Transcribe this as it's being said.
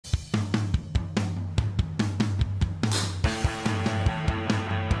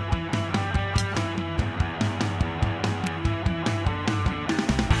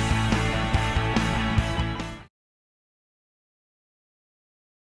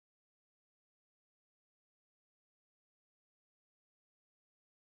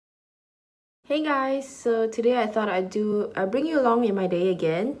Hey guys, so today I thought I bring you along in my day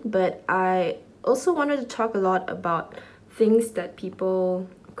again, but I also wanted to talk a lot about things that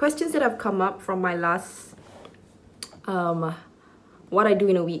questions that have come up from my last what I do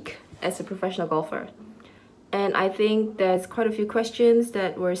in a week as a professional golfer. And I think there's quite a few questions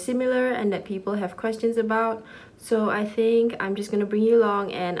that were similar and that people have questions about. So I think I'm just gonna bring you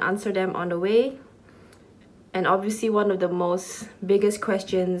along and answer them on the way. And obviously one of the most biggest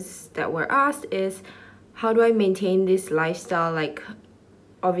questions that were asked is, how do I maintain this lifestyle? Like,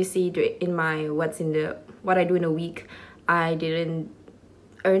 obviously in my what I do in a week, I didn't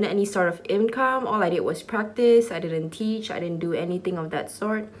earn any sort of income. All I did was practice. I didn't teach. I didn't do anything of that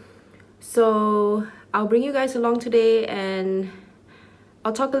sort. So I'll bring you guys along today and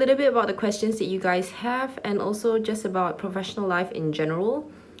I'll talk a little bit about the questions that you guys have and also just about professional life in general.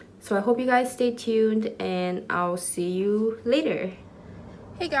 So I hope you guys stay tuned and I'll see you later.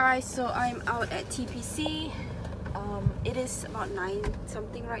 Hey guys, so I'm out at TPC. It is about 9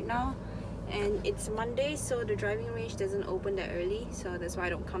 something right now and it's Monday, so the driving range doesn't open that early, so that's why I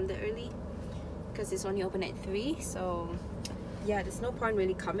don't come that early because it's only open at 3. So yeah, there's no point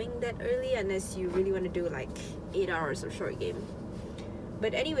really coming that early unless you really want to do like 8 hours of short game.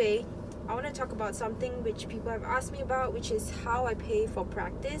 But anyway, I want to talk about something which people have asked me about, which is how I pay for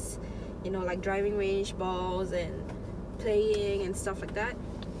practice, you know, like driving range balls and playing and stuff like that.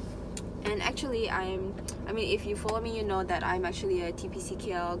 And actually I mean, if you follow me, you know that I'm actually a TPC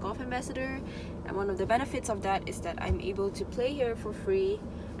KL golf ambassador, and one of the benefits of that is that I'm able to play here for free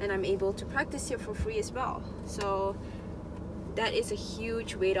and I'm able to practice here for free as well. So that is a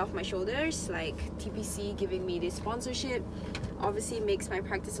huge weight off my shoulders. Like, TPC giving me this sponsorship obviously makes my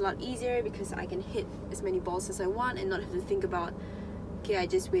practice a lot easier because I can hit as many balls as I want and not have to think about, okay, I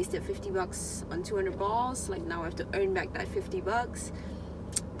just wasted 50 bucks on 200 balls, like now I have to earn back that 50 bucks.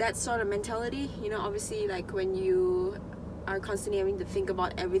 That sort of mentality, you know, obviously like when you are constantly having to think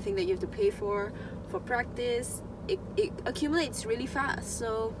about everything that you have to pay for practice, it accumulates really fast.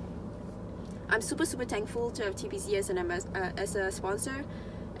 So I'm super thankful to have TPC as a sponsor.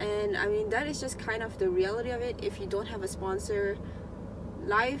 And I mean, that is just kind of the reality of it. If you don't have a sponsor,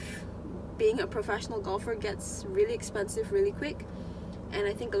 life being a professional golfer gets really expensive really quick. And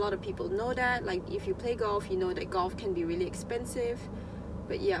I think a lot of people know that. Like, if you play golf, you know that golf can be really expensive.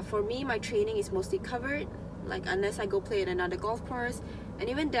 But yeah, for me, my training is mostly covered, like unless I go play at another golf course. And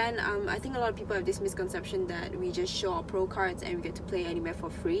even then, I think a lot of people have this misconception that we just show our pro cards and we get to play anywhere for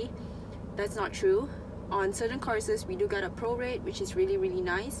free. That's not true. On certain courses we do get a pro rate, which is really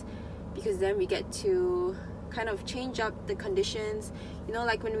nice, because then we get to kind of change up the conditions. You know,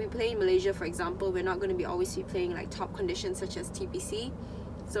 like when we play in Malaysia, for example, we're not going to be always playing like top conditions such as TPC,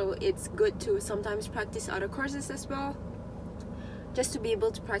 so it's good to sometimes practice other courses as well, just to be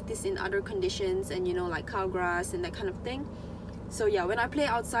able to practice in other conditions and, you know, like cow grass and that kind of thing. So yeah, when I play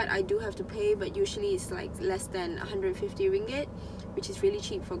outside I do have to pay, but usually it's like less than 150 ringgit, which is really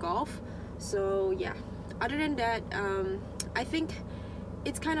cheap for golf. So yeah, other than that, I think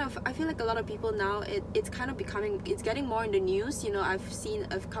it's kind of, I feel like a lot of people now, it's getting more in the news. You know, I've seen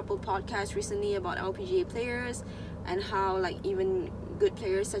a couple podcasts recently about LPGA players and how like even good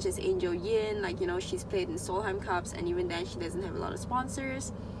players such as Angel Yin, like, you know, she's played in Solheim Cups and even then she doesn't have a lot of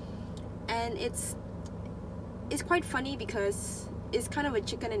sponsors. And it's quite funny because it's kind of a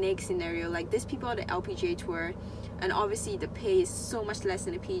chicken and egg scenario. Like, there's people on the LPGA tour and obviously the pay is so much less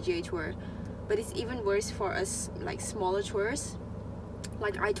than the PGA tour, but it's even worse for us like smaller tours.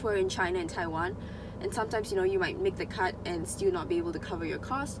 Like, I tour in China and Taiwan, and sometimes, you know, you might make the cut and still not be able to cover your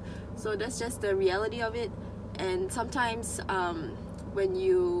costs. So that's just the reality of it. And sometimes when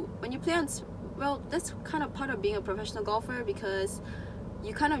you play on, well, that's kind of part of being a professional golfer, because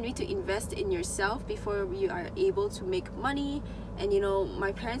you kind of need to invest in yourself before you are able to make money. And, you know,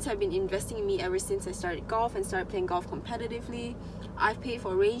 my parents have been investing in me ever since I started golf and started playing golf competitively. I've paid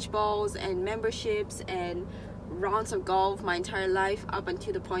for range balls and memberships and rounds of golf my entire life up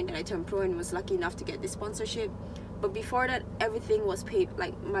until the point that I turned pro and was lucky enough to get this sponsorship. But before that, everything was paid.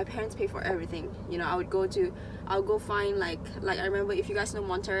 Like, my parents paid for everything. You know, I'll go find like I remember, if you guys know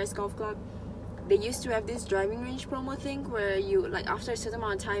Monterrey Golf Club, they used to have this driving range promo thing where you, like, after a certain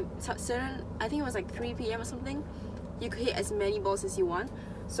amount of time, I think it was like 3 p.m. or something, you could hit as many balls as you want.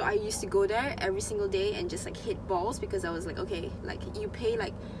 So I used to go there every single day and just like hit balls, because I was like, okay, like you pay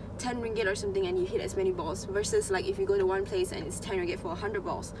like 10 ringgit or something and you hit as many balls, versus like if you go to one place and it's 10 ringgit for 100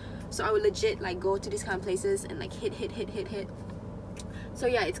 balls. So I would legit like go to these kind of places and like hit. So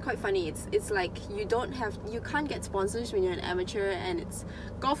yeah, it's quite funny. It's like you can't get sponsors when you're an amateur, and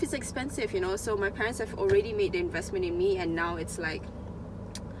golf is expensive, you know. So my parents have already made the investment in me, and now it's like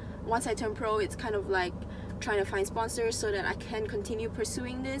once I turn pro, it's kind of like trying to find sponsors so that I can continue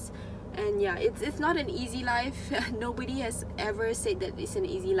pursuing this. And yeah, it's not an easy life. Nobody has ever said that it's an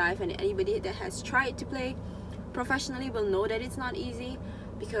easy life, and anybody that has tried to play professionally will know that it's not easy,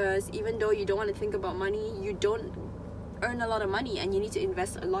 because even though you don't want to think about money, you don't earn a lot of money, and you need to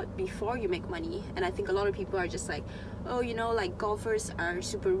invest a lot before you make money. And I think a lot of people are just like, oh, you know, like golfers are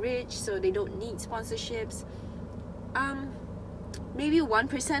super rich, so they don't need sponsorships. Maybe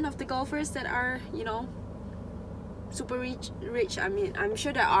 1% of the golfers that are, you know, super rich. I mean, I'm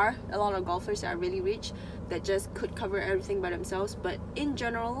sure there are a lot of golfers that are really rich that just could cover everything by themselves, but in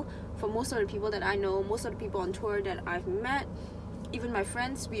general, for most of the people that I know, most of the people on tour that I've met, even my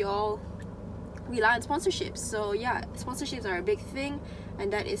friends, we all rely on sponsorships. So yeah, sponsorships are a big thing,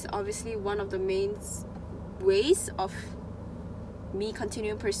 and that is obviously one of the main ways of me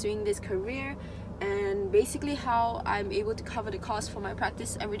continuing pursuing this career, and basically how I'm able to cover the cost for my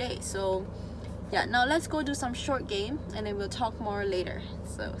practice every day. So yeah, now let's go do some short game, and then we'll talk more later.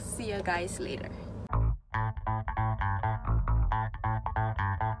 So see you guys later.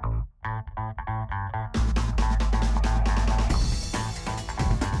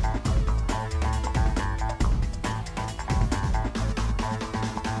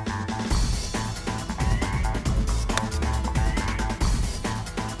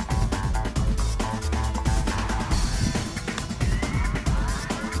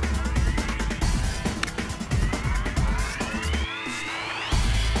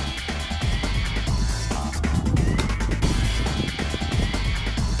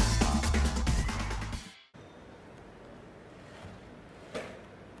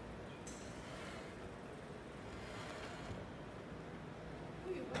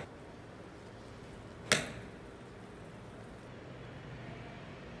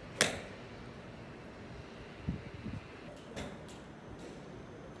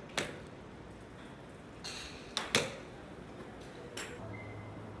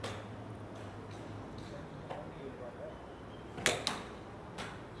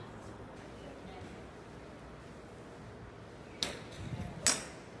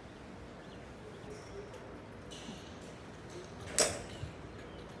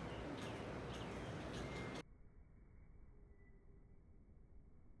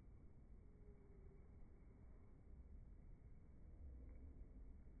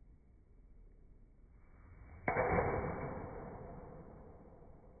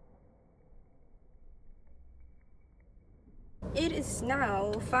 It is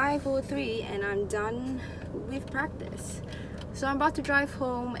now 5:03 and I'm done with practice. So I'm about to drive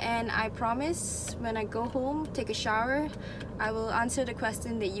home, and I promise when I go home, take a shower, I will answer the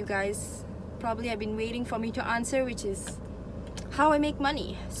question that you guys probably have been waiting for me to answer, which is how I make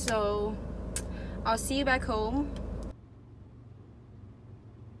money. So I'll see you back home.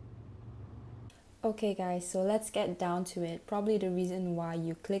 Okay guys, so let's get down to it. Probably the reason why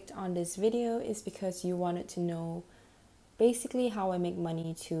you clicked on this video is because you wanted to know basically how I make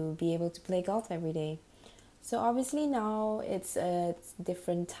money to be able to play golf every day. So obviously now it's a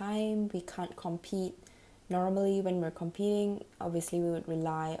different time. We can't compete. Normally when we're competing, obviously we would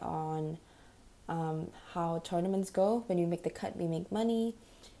rely on how tournaments go. When we make the cut, we make money.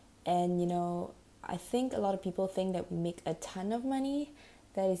 And you know, I think a lot of people think that we make a ton of money.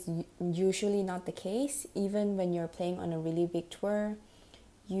 That is usually not the case. Even when you're playing on a really big tour,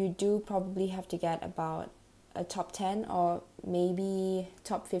 you do probably have to get about a top 10 or maybe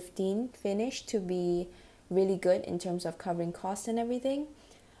top 15 finish to be really good in terms of covering costs and everything.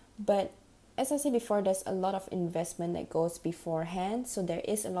 But as I said before, there's a lot of investment that goes beforehand, so there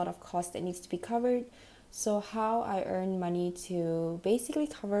is a lot of cost that needs to be covered. So how I earn money to basically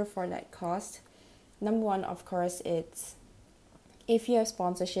cover for that cost, number one, of course, it's if you have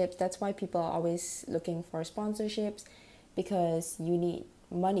sponsorships. That's why people are always looking for sponsorships, because you need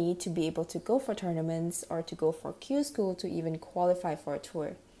money to be able to go for tournaments or to go for Q school to even qualify for a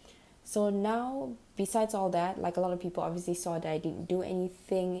tour. So now, besides all that, like a lot of people obviously saw that I didn't do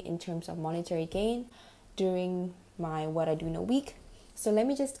anything in terms of monetary gain during my what I do in a week. So let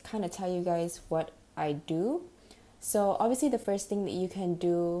me just kind of tell you guys what I do. So obviously the first thing that you can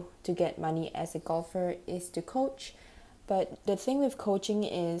do to get money as a golfer is to coach. But the thing with coaching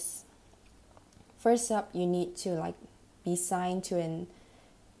is, first up, you need to like be signed to an,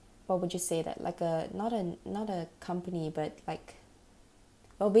 what would you say that, like a not a company, but like,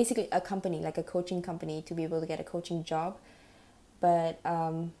 well, basically a company, like a coaching company, to be able to get a coaching job. But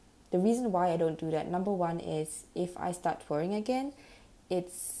the reason why I don't do that, number one, is if I start touring again,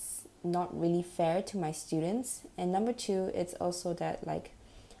 it's not really fair to my students. And number two, it's also that like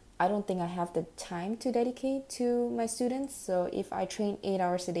I don't think I have the time to dedicate to my students. So if I train 8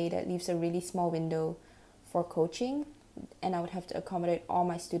 hours a day, that leaves a really small window for coaching, and I would have to accommodate all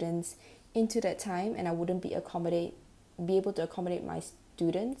my students into that time, and I wouldn't be able to accommodate my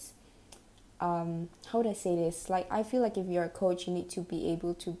students. How would I say this? Like, I feel like if you're a coach, you need to be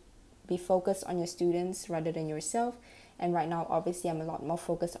able to be focused on your students rather than yourself. And right now, obviously, I'm a lot more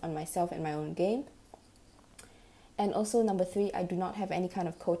focused on myself and my own game. And also, number 3, I do not have any kind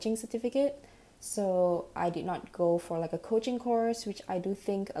of coaching certificate. So I did not go for like a coaching course, which I do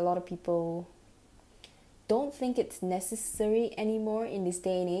think a lot of people don't think it's necessary anymore in this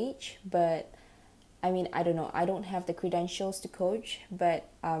day and age. But I mean, I don't know. I don't have the credentials to coach, but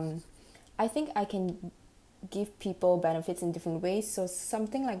I think I can give people benefits in different ways. So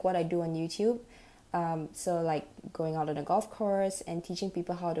something like what I do on YouTube. So like going out on a golf course and teaching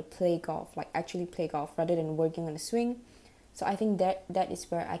people how to play golf, like actually play golf rather than working on a swing. So I think that is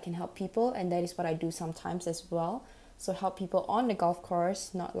where I can help people, and that is what I do sometimes as well. So help people on the golf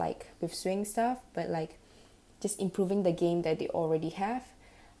course, not like with swing stuff, but like just improving the game that they already have.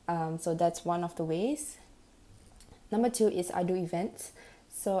 So that's one of the ways. Number 2 is I do events.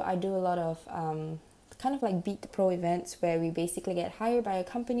 So I do a lot of kind of like Beat the Pro events where we basically get hired by a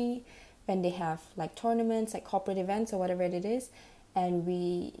company when they have like tournaments, like corporate events or whatever it is, and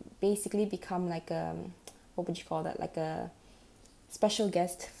we basically become like what would you call that, like a special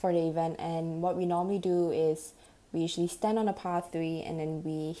guest for the event. And what we normally do is we usually stand on a par 3 and then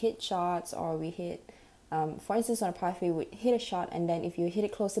we hit shots, or we hit for instance on a par 3 we hit a shot, and then if you hit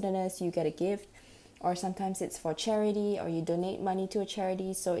it closer than us you get a gift, or sometimes it's for charity or you donate money to a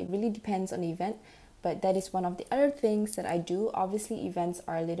charity. So it really depends on the event. But that is one of the other things that I do. Obviously, events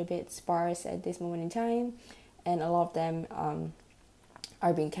are a little bit sparse at this moment in time, and a lot of them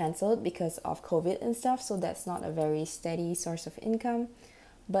are being cancelled because of COVID and stuff. So that's not a very steady source of income.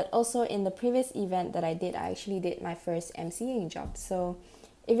 But also in the previous event that I did, I actually did my first MCing job. So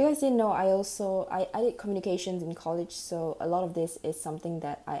if you guys didn't know, I did communications in college. So a lot of this is something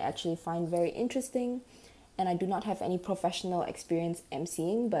that I actually find very interesting. And I do not have any professional experience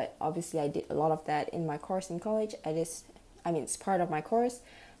MCing, but obviously I did a lot of that in my course in college. It's part of my course,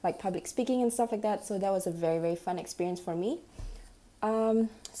 like public speaking and stuff like that. So that was a very, very fun experience for me.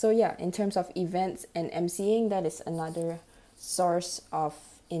 So yeah, in terms of events and MCing, that is another source of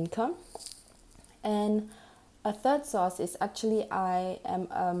income. And a third source is actually I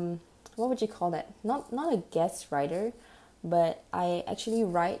am, what would you call that? Not a guest writer, but I actually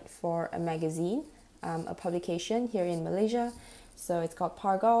write for a magazine. A publication here in Malaysia. So it's called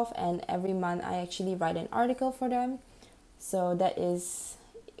Par Golf, and every month I actually write an article for them. So that is,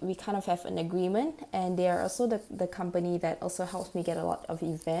 we kind of have an agreement, and they are also the company that also helps me get a lot of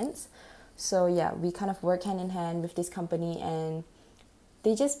events. So yeah, we kind of work hand in hand with this company, and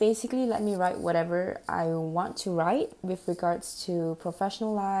they just basically let me write whatever I want to write with regards to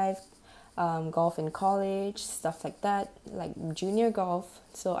professional life, golf in college, stuff like that, like junior golf.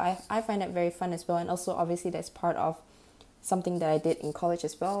 So I find that very fun as well. And also obviously that's part of something that I did in college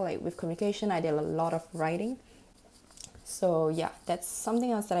as well. Like with communication, I did a lot of writing. So yeah, that's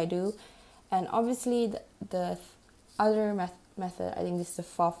something else that I do. And obviously the other method, I think this is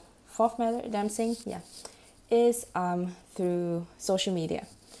the fourth method that I'm saying, yeah, is through social media.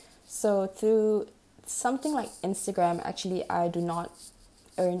 So through something like Instagram, actually I do not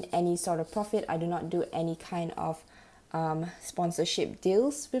earn any sort of profit. I do not do any kind of sponsorship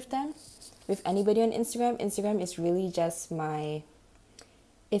deals with them, with anybody on Instagram. Instagram is really just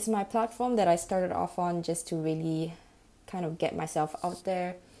it's my platform that I started off on just to really kind of get myself out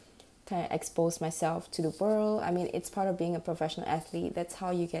there, kind of expose myself to the world. I mean, it's part of being a professional athlete. That's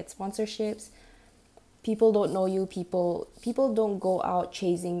how you get sponsorships. People don't know you. People don't go out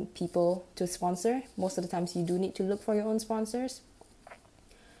chasing people to sponsor. Most of the times you do need to look for your own sponsors.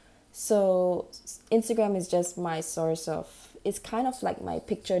 So Instagram is just my source of, it's kind of like my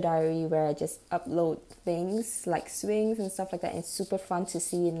picture diary where I just upload things like swings and stuff like that. And it's super fun to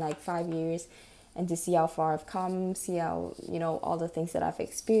see in like 5 years and to see how far I've come, see how, all the things that I've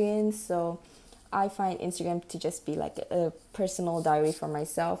experienced. So I find Instagram to just be like a personal diary for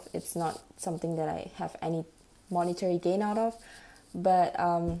myself. It's not something that I have any monetary gain out of. But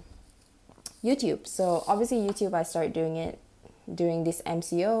YouTube. So obviously YouTube, I started doing it during this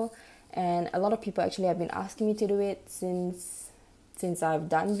MCO, and a lot of people actually have been asking me to do it since I've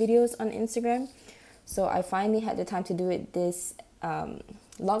done videos on Instagram. So I finally had the time to do it this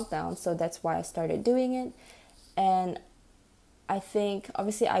lockdown, so that's why I started doing it. And I think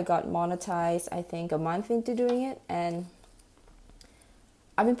obviously I got monetized I think a month into doing it, and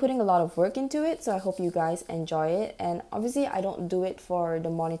I've been putting a lot of work into it, so I hope you guys enjoy it. And obviously I don't do it for the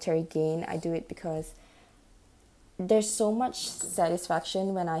monetary gain. I do it because there's so much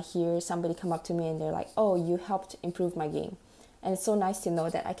satisfaction when I hear somebody come up to me and they're like, oh, you helped improve my game. And it's so nice to know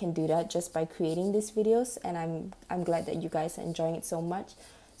that I can do that just by creating these videos, and I'm glad that you guys are enjoying it so much.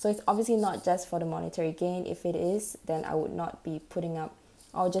 So it's obviously not just for the monetary gain. If it is, then I would not be putting up,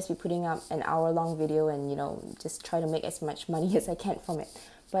 I'll just be putting up an hour-long video and, you know, just try to make as much money as I can from it.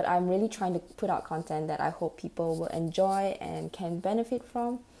 But I'm really trying to put out content that I hope people will enjoy and can benefit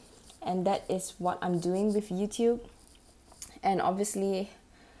from. And that is what I'm doing with YouTube. And obviously,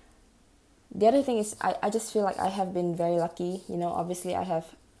 the other thing is I just feel like I have been very lucky. You know, obviously I have,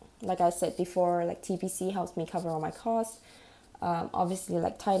 like I said before, like TPC helps me cover all my costs. Obviously,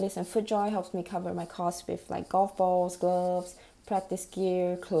 like Titleist and FootJoy helps me cover my costs with like golf balls, gloves, practice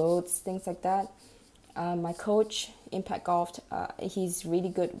gear, clothes, things like that. My coach, Impact Golf, he's really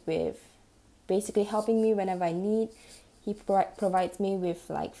good with basically helping me whenever I need. He provides me with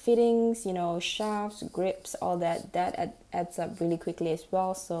like fittings, you know, shafts, grips, all that. That adds up really quickly as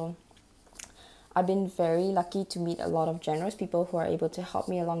well. So I've been very lucky to meet a lot of generous people who are able to help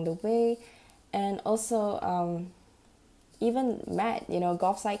me along the way. And also, even Matt, you know,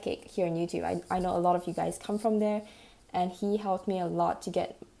 Golf Sidekick here on YouTube. I know a lot of you guys come from there, and he helped me a lot to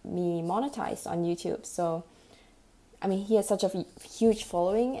get me monetized on YouTube. So I mean, he has such a huge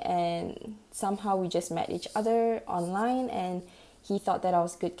following, and somehow we just met each other online, and he thought that I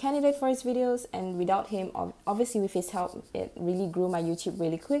was a good candidate for his videos. And without him, obviously with his help, it really grew my YouTube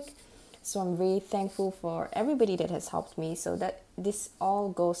really quick. So I'm really thankful for everybody that has helped me. So that this all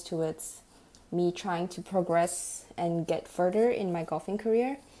goes towards me trying to progress and get further in my golfing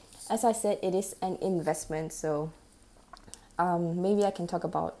career. As I said, it is an investment. So maybe I can talk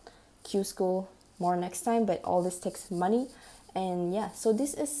about Q School more next time, but all this takes money. And yeah, so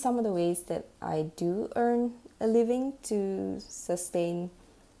this is some of the ways that I do earn a living to sustain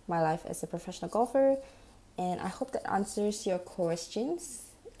my life as a professional golfer. And I hope that answers your questions.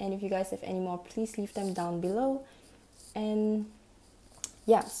 And if you guys have any more, please leave them down below. And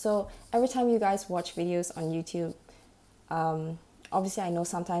yeah, so every time you guys watch videos on YouTube, obviously I know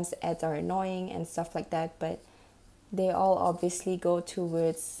sometimes the ads are annoying and stuff like that, but they all obviously go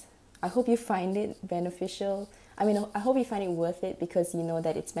towards, I hope you find it beneficial. I mean, I hope you find it worth it, because you know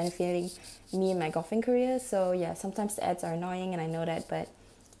that it's benefiting me and my golfing career. So yeah, sometimes the ads are annoying, and I know that, but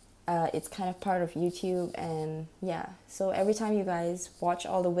it's kind of part of YouTube. And yeah, so every time you guys watch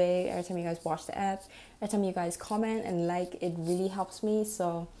all the way, every time you guys watch the ads, every time you guys comment and like, it really helps me.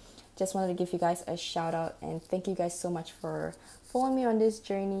 So just wanted to give you guys a shout out, and thank you guys so much for following me on this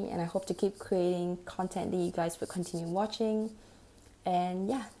journey. And I hope to keep creating content that you guys will continue watching. And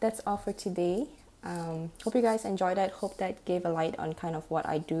yeah, that's all for today. Hope you guys enjoyed that. Hope that gave a light on kind of what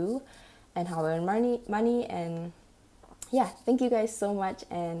I do and how I earn money. And yeah, thank you guys so much,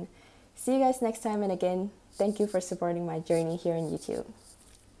 and see you guys next time. And again, thank you for supporting my journey here on YouTube.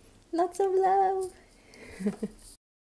 Lots of love.